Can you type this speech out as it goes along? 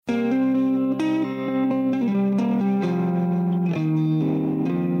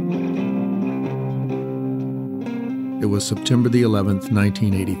was September the 11th,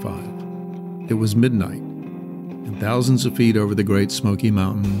 1985. It was midnight, and thousands of feet over the Great Smoky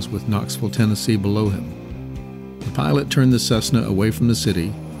Mountains with Knoxville, Tennessee below him, the pilot turned the Cessna away from the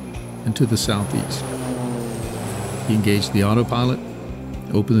city and to the southeast. He engaged the autopilot,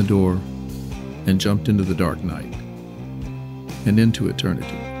 opened the door, and jumped into the dark night and into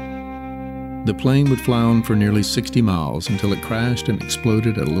eternity. The plane would fly on for nearly 60 miles until it crashed and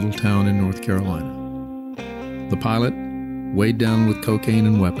exploded at a little town in North Carolina. The pilot, weighed down with cocaine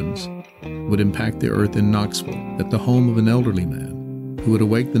and weapons, would impact the earth in Knoxville at the home of an elderly man who would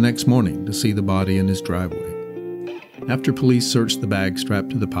awake the next morning to see the body in his driveway. After police searched the bag strapped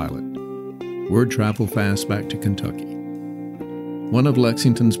to the pilot, word traveled fast back to Kentucky. One of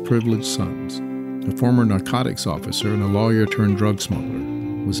Lexington's privileged sons, a former narcotics officer and a lawyer turned drug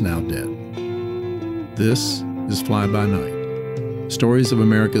smuggler, was now dead. This is Fly By Night, stories of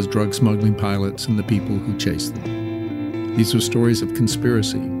America's drug smuggling pilots and the people who chased them. These are stories of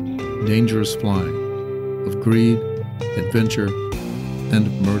conspiracy, dangerous flying, of greed, adventure, and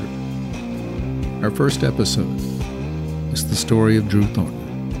of murder. Our first episode is the story of Drew Thornton.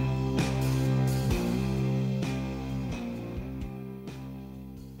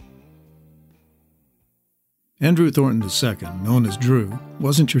 Andrew Thornton II, known as Drew,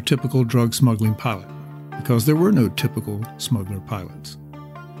 wasn't your typical drug smuggling pilot, because there were no typical smuggler pilots.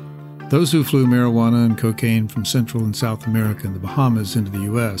 Those who flew marijuana and cocaine from Central and South America and the Bahamas into the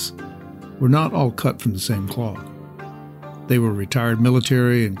U.S. were not all cut from the same cloth. They were retired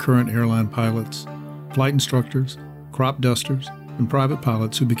military and current airline pilots, flight instructors, crop dusters, and private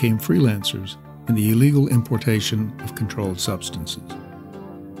pilots who became freelancers in the illegal importation of controlled substances.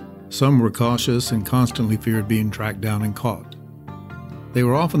 Some were cautious and constantly feared being tracked down and caught. They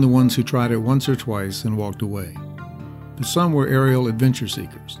were often the ones who tried it once or twice and walked away. But some were aerial adventure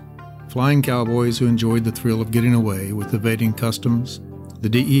seekers, flying cowboys who enjoyed the thrill of getting away with evading customs, the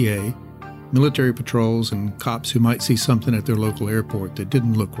DEA, military patrols, and cops who might see something at their local airport that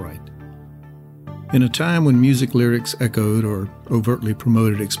didn't look right. In a time when music lyrics echoed or overtly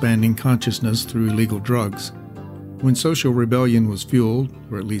promoted expanding consciousness through illegal drugs, when social rebellion was fueled,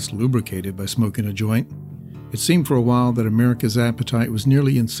 or at least lubricated, by smoking a joint, it seemed for a while that America's appetite was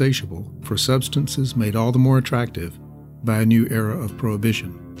nearly insatiable for substances made all the more attractive by a new era of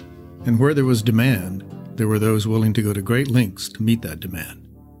prohibition. And where there was demand, there were those willing to go to great lengths to meet that demand.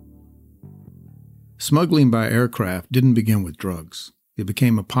 Smuggling by aircraft didn't begin with drugs. It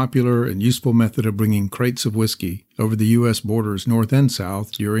became a popular and useful method of bringing crates of whiskey over the U.S. borders north and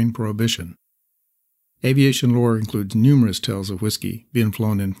south during Prohibition. Aviation lore includes numerous tales of whiskey being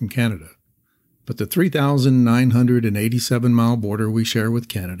flown in from Canada. But the 3,987-mile border we share with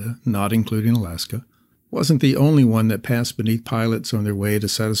Canada, not including Alaska, wasn't the only one that passed beneath pilots on their way to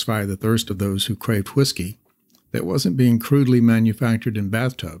satisfy the thirst of those who craved whiskey that wasn't being crudely manufactured in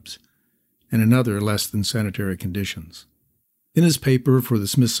bathtubs and in other less than sanitary conditions. In his paper for the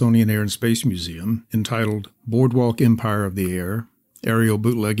Smithsonian Air and Space Museum, entitled Boardwalk Empire of the Air, Aerial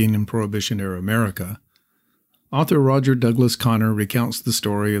Bootlegging in Prohibition-Era America, author Roger Douglas Conner recounts the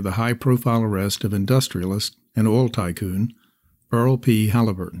story of the high-profile arrest of industrialist and oil tycoon Earl P.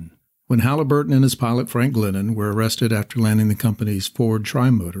 Halliburton. When Halliburton and his pilot Frank Glennon were arrested after landing the company's Ford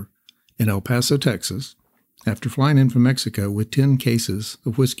Tri-Motor in El Paso, Texas, after flying in from Mexico with 10 cases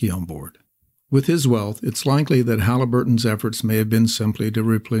of whiskey on board. With his wealth, it's likely that Halliburton's efforts may have been simply to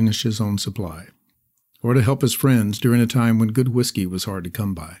replenish his own supply, or to help his friends during a time when good whiskey was hard to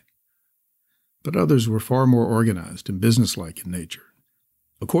come by. But others were far more organized and businesslike in nature.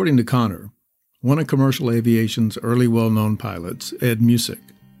 According to Conner, one of commercial aviation's early well-known pilots, Ed Musick,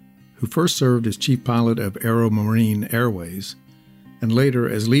 who first served as chief pilot of Aero Marine Airways and later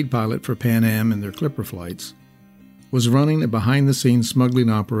as lead pilot for Pan Am in their Clipper flights, was running a behind-the-scenes smuggling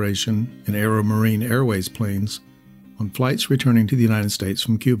operation in Aero Marine Airways planes on flights returning to the United States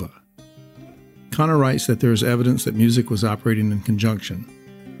from Cuba. Conner writes that there is evidence that Musick was operating in conjunction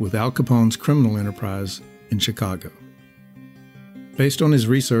with Al Capone's criminal enterprise in Chicago. Based on his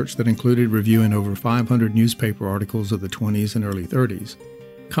research that included reviewing over 500 newspaper articles of the 20s and early 30s,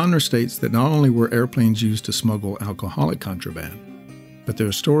 Conner states that not only were airplanes used to smuggle alcoholic contraband, but there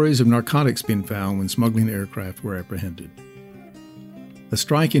are stories of narcotics being found when smuggling aircraft were apprehended. A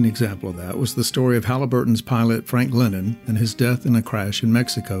striking example of that was the story of Halliburton's pilot Frank Glennon and his death in a crash in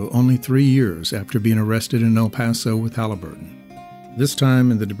Mexico only 3 years after being arrested in El Paso with Halliburton. This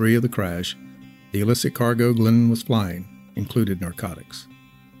time, in the debris of the crash, the illicit cargo Glennon was flying included narcotics.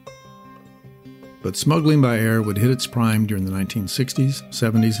 But smuggling by air would hit its prime during the 1960s,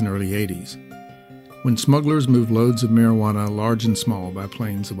 70s, and early 80s, when smugglers moved loads of marijuana large and small by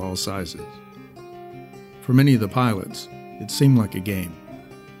planes of all sizes. For many of the pilots, it seemed like a game.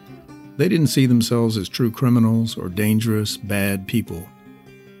 They didn't see themselves as true criminals or dangerous, bad people.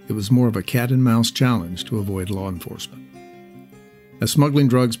 It was more of a cat-and-mouse challenge to avoid law enforcement. As smuggling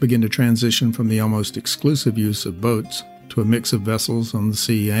drugs began to transition from the almost exclusive use of boats to a mix of vessels on the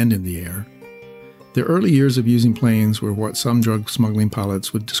sea and in the air, the early years of using planes were what some drug smuggling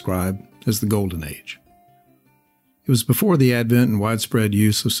pilots would describe as the golden age. It was before the advent and widespread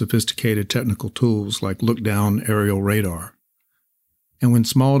use of sophisticated technical tools like look-down aerial radar, and when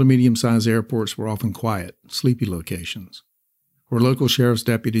small to medium-sized airports were often quiet, sleepy locations, where local sheriff's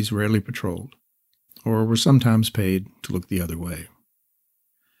deputies rarely patrolled, or were sometimes paid to look the other way.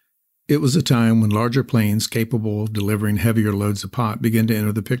 It was a time when larger planes capable of delivering heavier loads of pot began to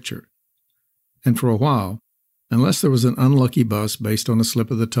enter the picture. And for a while, unless there was an unlucky bust based on a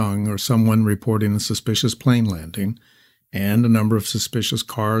slip of the tongue or someone reporting a suspicious plane landing, and a number of suspicious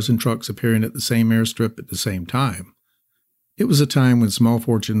cars and trucks appearing at the same airstrip at the same time, it was a time when small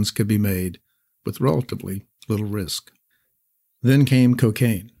fortunes could be made with relatively little risk. Then came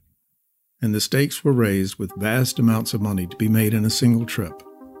cocaine, and the stakes were raised with vast amounts of money to be made in a single trip.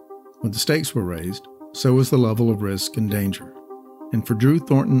 When the stakes were raised, so was the level of risk and danger. And for Drew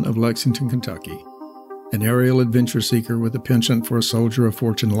Thornton of Lexington, Kentucky, an aerial adventure seeker with a penchant for a soldier of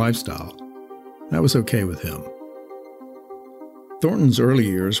fortune lifestyle, that was okay with him. Thornton's early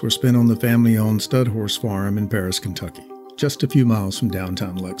years were spent on the family-owned stud horse farm in Paris, Kentucky, just a few miles from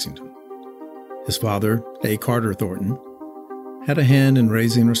downtown Lexington. His father, A. Carter Thornton, had a hand in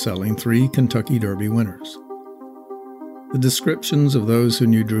raising or selling 3 Kentucky Derby winners. The descriptions of those who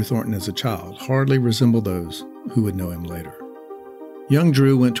knew Drew Thornton as a child hardly resemble those who would know him later. Young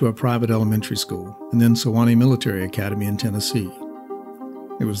Drew went to a private elementary school and then Sewanee Military Academy in Tennessee.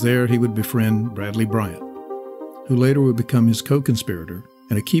 It was there he would befriend Bradley Bryant, who later would become his co-conspirator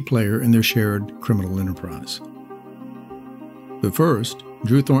and a key player in their shared criminal enterprise. But first,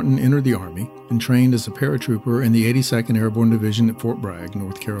 Drew Thornton entered the Army and trained as a paratrooper in the 82nd Airborne Division at Fort Bragg,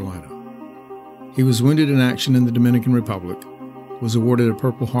 North Carolina. He was wounded in action in the Dominican Republic, was awarded a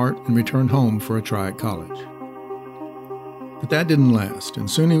Purple Heart, and returned home for a try at college. But that didn't last,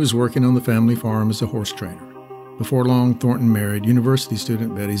 and soon he was working on the family farm as a horse trainer. Before long, Thornton married university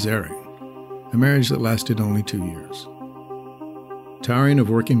student Betty Zaring, a marriage that lasted only 2 years. Tiring of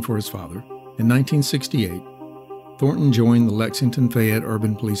working for his father, in 1968, Thornton joined the Lexington-Fayette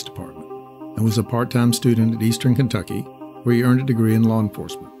Urban Police Department and was a part-time student at Eastern Kentucky, where he earned a degree in law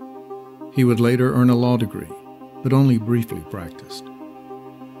enforcement. He would later earn a law degree, but only briefly practiced.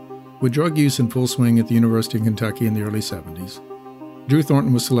 With drug use in full swing at the University of Kentucky in the early 70s, Drew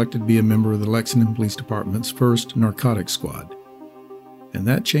Thornton was selected to be a member of the Lexington Police Department's first narcotics squad. And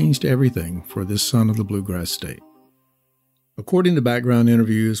that changed everything for this son of the Bluegrass State. According to background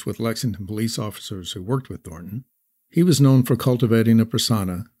interviews with Lexington police officers who worked with Thornton, he was known for cultivating a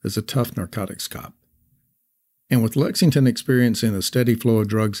persona as a tough narcotics cop. And with Lexington experiencing a steady flow of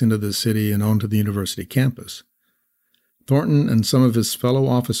drugs into the city and onto the university campus, Thornton and some of his fellow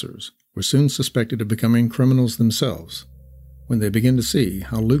officers were soon suspected of becoming criminals themselves when they began to see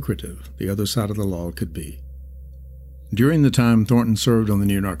how lucrative the other side of the law could be. During the time Thornton served on the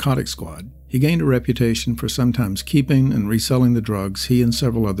new narcotics squad, he gained a reputation for sometimes keeping and reselling the drugs he and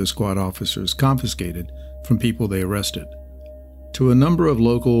several other squad officers confiscated from people they arrested. To a number of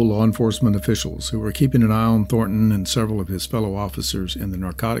local law enforcement officials who were keeping an eye on Thornton and several of his fellow officers in the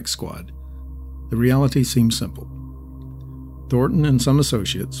narcotics squad, the reality seemed simple. Thornton and some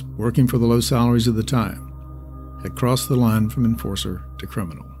associates, working for the low salaries of the time, had crossed the line from enforcer to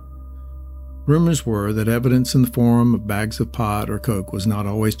criminal. Rumors were that evidence in the form of bags of pot or coke was not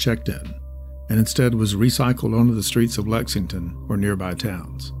always checked in, and instead was recycled onto the streets of Lexington or nearby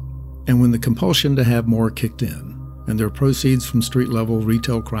towns. And when the compulsion to have more kicked in, and their proceeds from street-level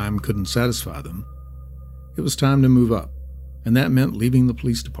retail crime couldn't satisfy them, it was time to move up, and that meant leaving the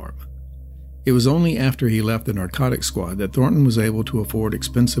police department. It was only after he left the narcotics squad that Thornton was able to afford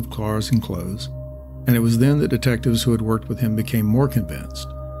expensive cars and clothes, and it was then that detectives who had worked with him became more convinced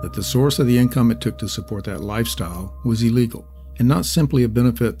that the source of the income it took to support that lifestyle was illegal, and not simply a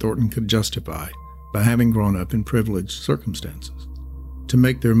benefit Thornton could justify by having grown up in privileged circumstances. To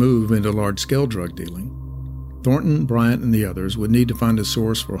make their move into large-scale drug dealing, Thornton, Bryant, and the others would need to find a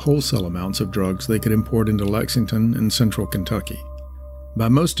source for wholesale amounts of drugs they could import into Lexington and central Kentucky. By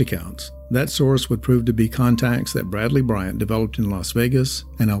most accounts, that source would prove to be contacts that Bradley Bryant developed in Las Vegas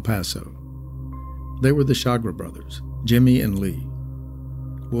and El Paso. They were the Chagra brothers, Jimmy and Lee.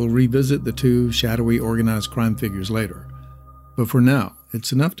 We'll revisit the two shadowy organized crime figures later, but for now,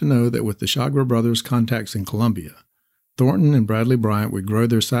 it's enough to know that with the Chagra brothers' contacts in Colombia, Thornton and Bradley Bryant would grow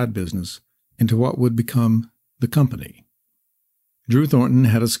their side business into what would become the company. Drew Thornton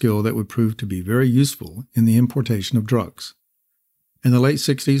had a skill that would prove to be very useful in the importation of drugs. In the late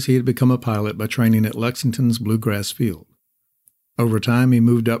 60s, he had become a pilot by training at Lexington's Bluegrass Field. Over time, he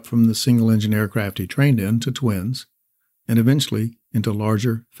moved up from the single-engine aircraft he trained in to twins, and eventually into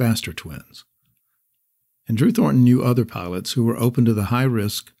larger, faster twins. And Drew Thornton knew other pilots who were open to the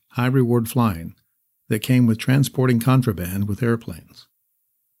high-risk, high-reward flying that came with transporting contraband with airplanes.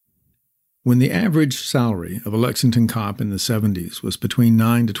 When the average salary of a Lexington cop in the 70s was between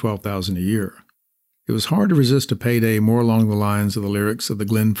 $9,000 to $12,000 a year, it was hard to resist a payday more along the lines of the lyrics of the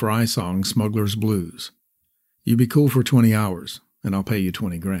Glenn Frey song Smuggler's Blues. You be cool for 20 hours, and I'll pay you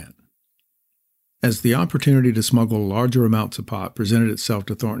 20 grand. As the opportunity to smuggle larger amounts of pot presented itself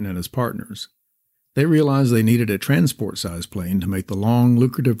to Thornton and his partners, they realized they needed a transport-sized plane to make the long,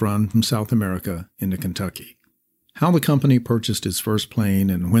 lucrative run from South America into Kentucky. How the company purchased its first plane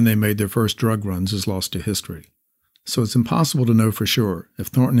and when they made their first drug runs is lost to history, so it's impossible to know for sure if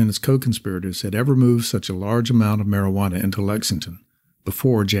Thornton and his co-conspirators had ever moved such a large amount of marijuana into Lexington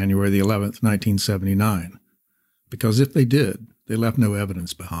before January the 11th, 1979, because if they did, they left no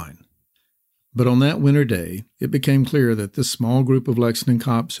evidence behind. But on that winter day, it became clear that this small group of Lexington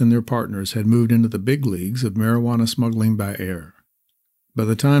cops and their partners had moved into the big leagues of marijuana smuggling by air. By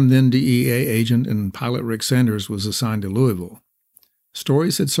the time then DEA agent and pilot Rick Sanders was assigned to Louisville,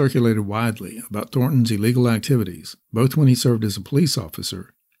 stories had circulated widely about Thornton's illegal activities, both when he served as a police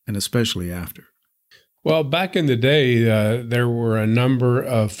officer and especially after. Well, back in the day, there were a number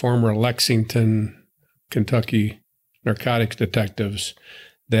of former Lexington, Kentucky narcotics detectives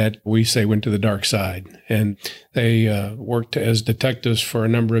that we say went to the dark side. And they worked as detectives for a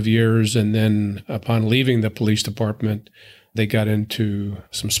number of years. And then upon leaving the police department, they got into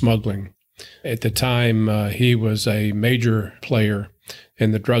some smuggling. At the time, he was a major player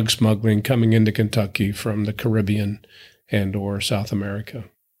in the drug smuggling coming into Kentucky from the Caribbean and or South America.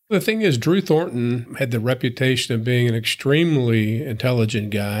 The thing is, Drew Thornton had the reputation of being an extremely intelligent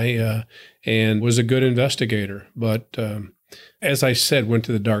guy and was a good investigator. But as I said, went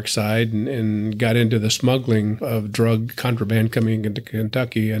to the dark side and got into the smuggling of drug contraband coming into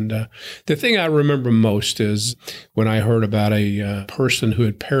Kentucky. And the thing I remember most is when I heard about a person who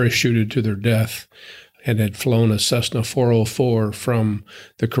had parachuted to their death and had flown a Cessna 404 from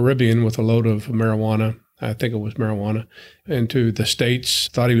the Caribbean with a load of marijuana, I think it was marijuana, into the States,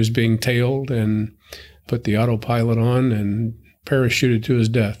 thought he was being tailed and put the autopilot on and parachuted to his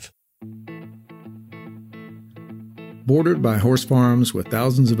death. Bordered by horse farms with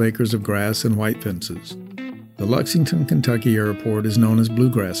thousands of acres of grass and white fences, the Lexington, Kentucky airport is known as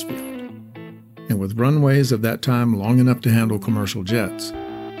Bluegrass Field. And with runways of that time long enough to handle commercial jets,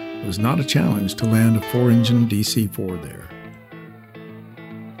 it was not a challenge to land a 4-engine DC-4 there.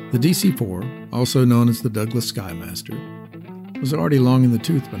 The DC-4, also known as the Douglas Skymaster, was already long in the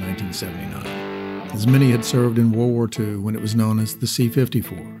tooth by 1979, as many had served in World War II when it was known as the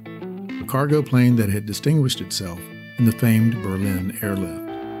C-54, a cargo plane that had distinguished itself in the famed Berlin airlift.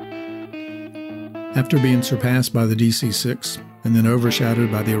 After being surpassed by the DC-6 and then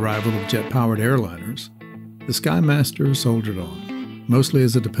overshadowed by the arrival of jet-powered airliners, the Skymaster soldiered on, mostly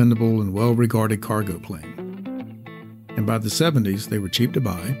as a dependable and well-regarded cargo plane. And by the 70s, they were cheap to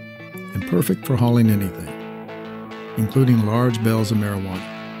buy and perfect for hauling anything, including large bales of marijuana,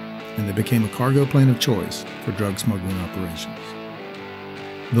 and they became a cargo plane of choice for drug smuggling operations.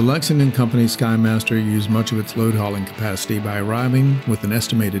 The Lexington Company Skymaster used much of its load hauling capacity by arriving with an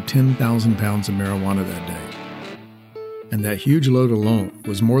estimated 10,000 pounds of marijuana that day. And that huge load alone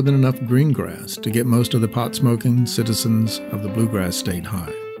was more than enough green grass to get most of the pot-smoking citizens of the Bluegrass State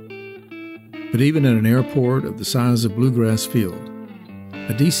high. But even at an airport of the size of Bluegrass Field,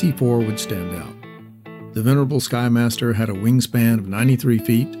 a DC-4 would stand out. The venerable Skymaster had a wingspan of 93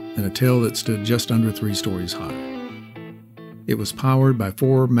 feet and a tail that stood just under 3 stories high. It was powered by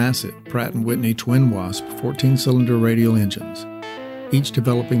 4 massive Pratt & Whitney twin Wasp 14-cylinder radial engines, each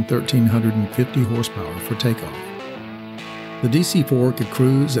developing 1,350 horsepower for takeoff. The DC-4 could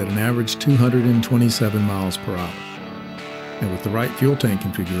cruise at an average 227 miles per hour. And with the right fuel tank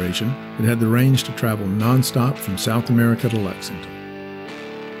configuration, it had the range to travel nonstop from South America to Lexington.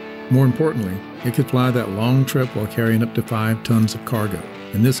 More importantly, it could fly that long trip while carrying up to 5 tons of cargo,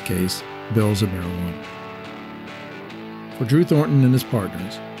 in this case, bales of marijuana. For Drew Thornton and his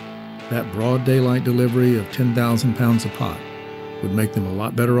partners, that broad daylight delivery of 10,000 pounds of pot would make them a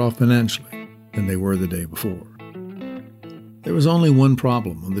lot better off financially than they were the day before. There was only one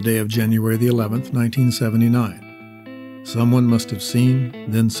problem on the day of January the 11th, 1979. Someone must have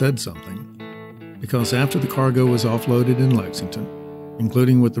seen, then said something, because after the cargo was offloaded in Lexington,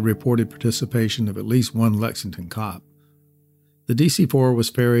 including with the reported participation of at least one Lexington cop. The DC-4 was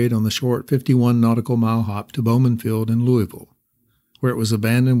ferried on the short 51 nautical mile hop to Bowman Field in Louisville, where it was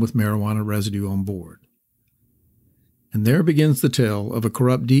abandoned with marijuana residue on board. And there begins the tale of a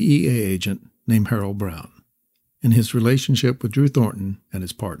corrupt DEA agent named Harold Brown and his relationship with Drew Thornton and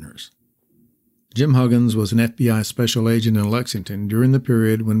his partners. Jim Huggins was an FBI special agent in Lexington during the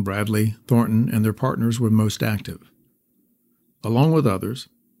period when Bradley, Thornton, and their partners were most active. Along with others,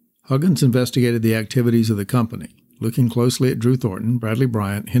 Huggins investigated the activities of the company, looking closely at Drew Thornton, Bradley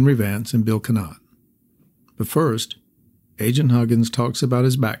Bryant, Henry Vance, and Bill Canott. But first, Agent Huggins talks about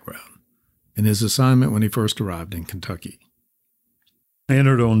his background and his assignment when he first arrived in Kentucky. I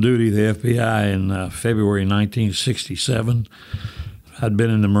entered on duty at the FBI in February 1967. I'd been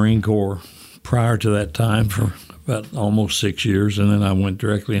in the Marine Corps prior to that time for about almost 6 years, and then I went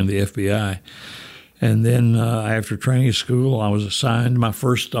directly into the FBI. And then after training school, I was assigned my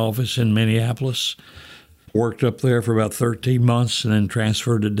first office in Minneapolis. Worked up there for about 13 months and then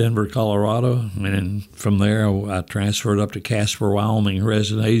transferred to Denver, Colorado. And then from there, I transferred up to Casper, Wyoming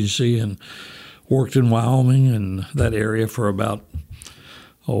resident agency and worked in Wyoming and that area for about,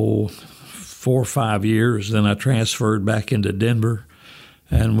 4 or 5 years. Then I transferred back into Denver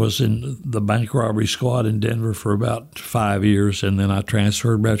and was in the bank robbery squad in Denver for about 5 years. And then I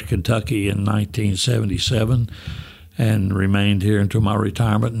transferred back to Kentucky in 1977 and remained here until my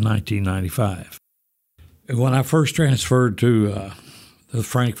retirement in 1995. When I first transferred to the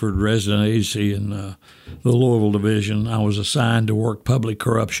Frankfort resident agency in the Louisville division, I was assigned to work public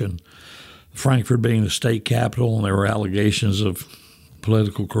corruption. Frankfort being the state capital, and there were allegations of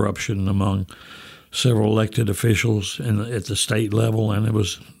political corruption among several elected officials at the state level, and it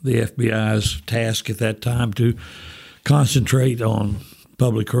was the FBI's task at that time to concentrate on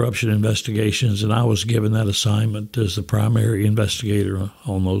public corruption investigations, and I was given that assignment as the primary investigator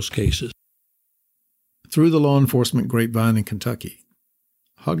on those cases. Through the law enforcement grapevine in Kentucky,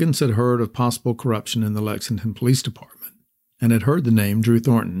 Huggins had heard of possible corruption in the Lexington Police Department and had heard the name Drew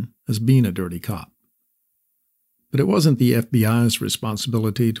Thornton as being a dirty cop. But it wasn't the FBI's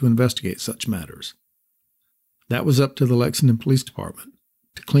responsibility to investigate such matters. That was up to the Lexington Police Department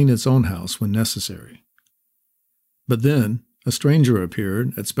to clean its own house when necessary. But then, a stranger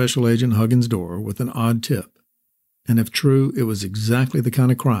appeared at Special Agent Huggins' door with an odd tip. And if true, it was exactly the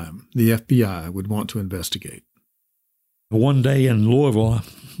kind of crime the FBI would want to investigate. One day in Louisville, a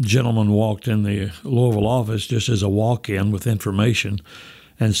gentleman walked in the Louisville office just as a walk-in with information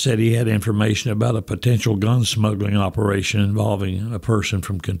and said he had information about a potential gun smuggling operation involving a person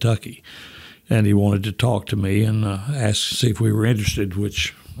from Kentucky. And he wanted to talk to me and ask to see if we were interested,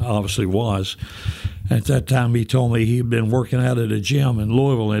 which I obviously was. At that time, he told me he'd been working out at a gym in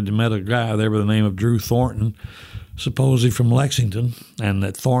Louisville and had met a guy there by the name of Drew Thornton, supposedly from Lexington, and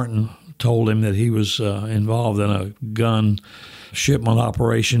that Thornton told him that he was involved in a gun shipment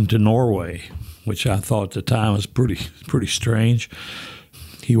operation to Norway, which I thought at the time was pretty strange.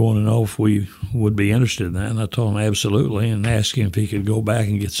 He wanted to know if we would be interested in that, and I told him absolutely, and asked him if he could go back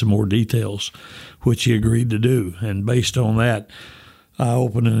and get some more details, which he agreed to do. And based on that, I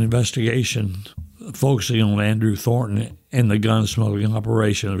opened an investigation focusing on Andrew Thornton and the gun smuggling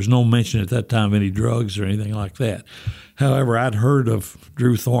operation. There was no mention at that time of any drugs or anything like that. However, I'd heard of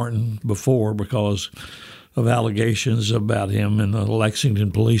Drew Thornton before because of allegations about him in the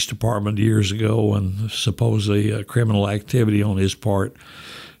Lexington Police Department years ago and supposedly criminal activity on his part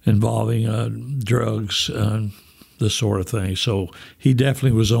involving drugs and this sort of thing. So he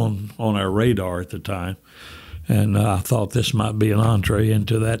definitely was on our radar at the time, and I thought this might be an entree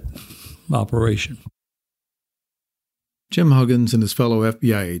into that operation. Jim Huggins and his fellow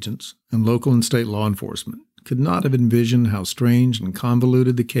FBI agents and local and state law enforcement could not have envisioned how strange and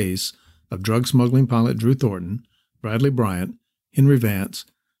convoluted the case of drug smuggling pilot Drew Thornton, Bradley Bryant, Henry Vance,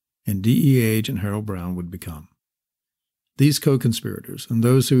 and DEA agent Harold Brown would become. These co-conspirators, and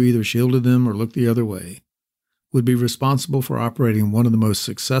those who either shielded them or looked the other way, would be responsible for operating one of the most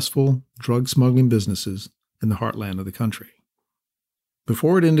successful drug smuggling businesses in the heartland of the country.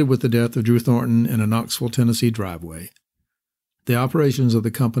 Before it ended with the death of Drew Thornton in a Knoxville, Tennessee driveway, the operations of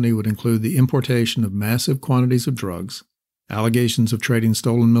the company would include the importation of massive quantities of drugs, allegations of trading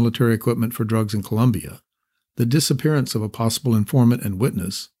stolen military equipment for drugs in Colombia, the disappearance of a possible informant and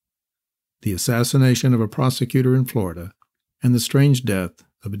witness, the assassination of a prosecutor in Florida, and the strange death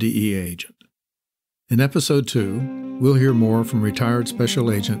of a DEA agent. In Episode 2, we'll hear more from retired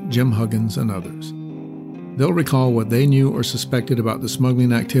Special Agent Jim Huggins and others. They'll recall what they knew or suspected about the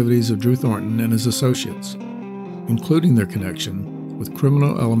smuggling activities of Drew Thornton and his associates, including their connection with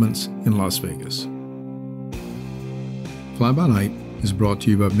criminal elements in Las Vegas. Fly By Night is brought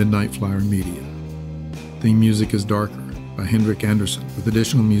to you by Midnight Flyer Media. Theme music is Darker by Hendrik Anderson, with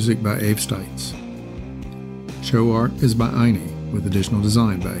additional music by Abe Stites. Show art is by Einie, with additional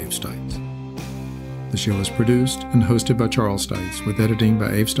design by Abe Stites. The show is produced and hosted by Charles Stites, with editing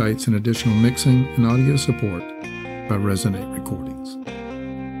by Abe Stites and additional mixing and audio support by Resonate Recordings.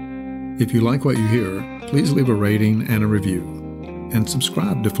 If you like what you hear, please leave a rating and a review, and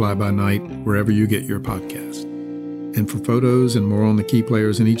subscribe to Fly By Night wherever you get your podcast. And for photos and more on the key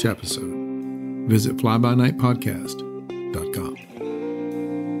players in each episode, visit flybynightpodcast.com.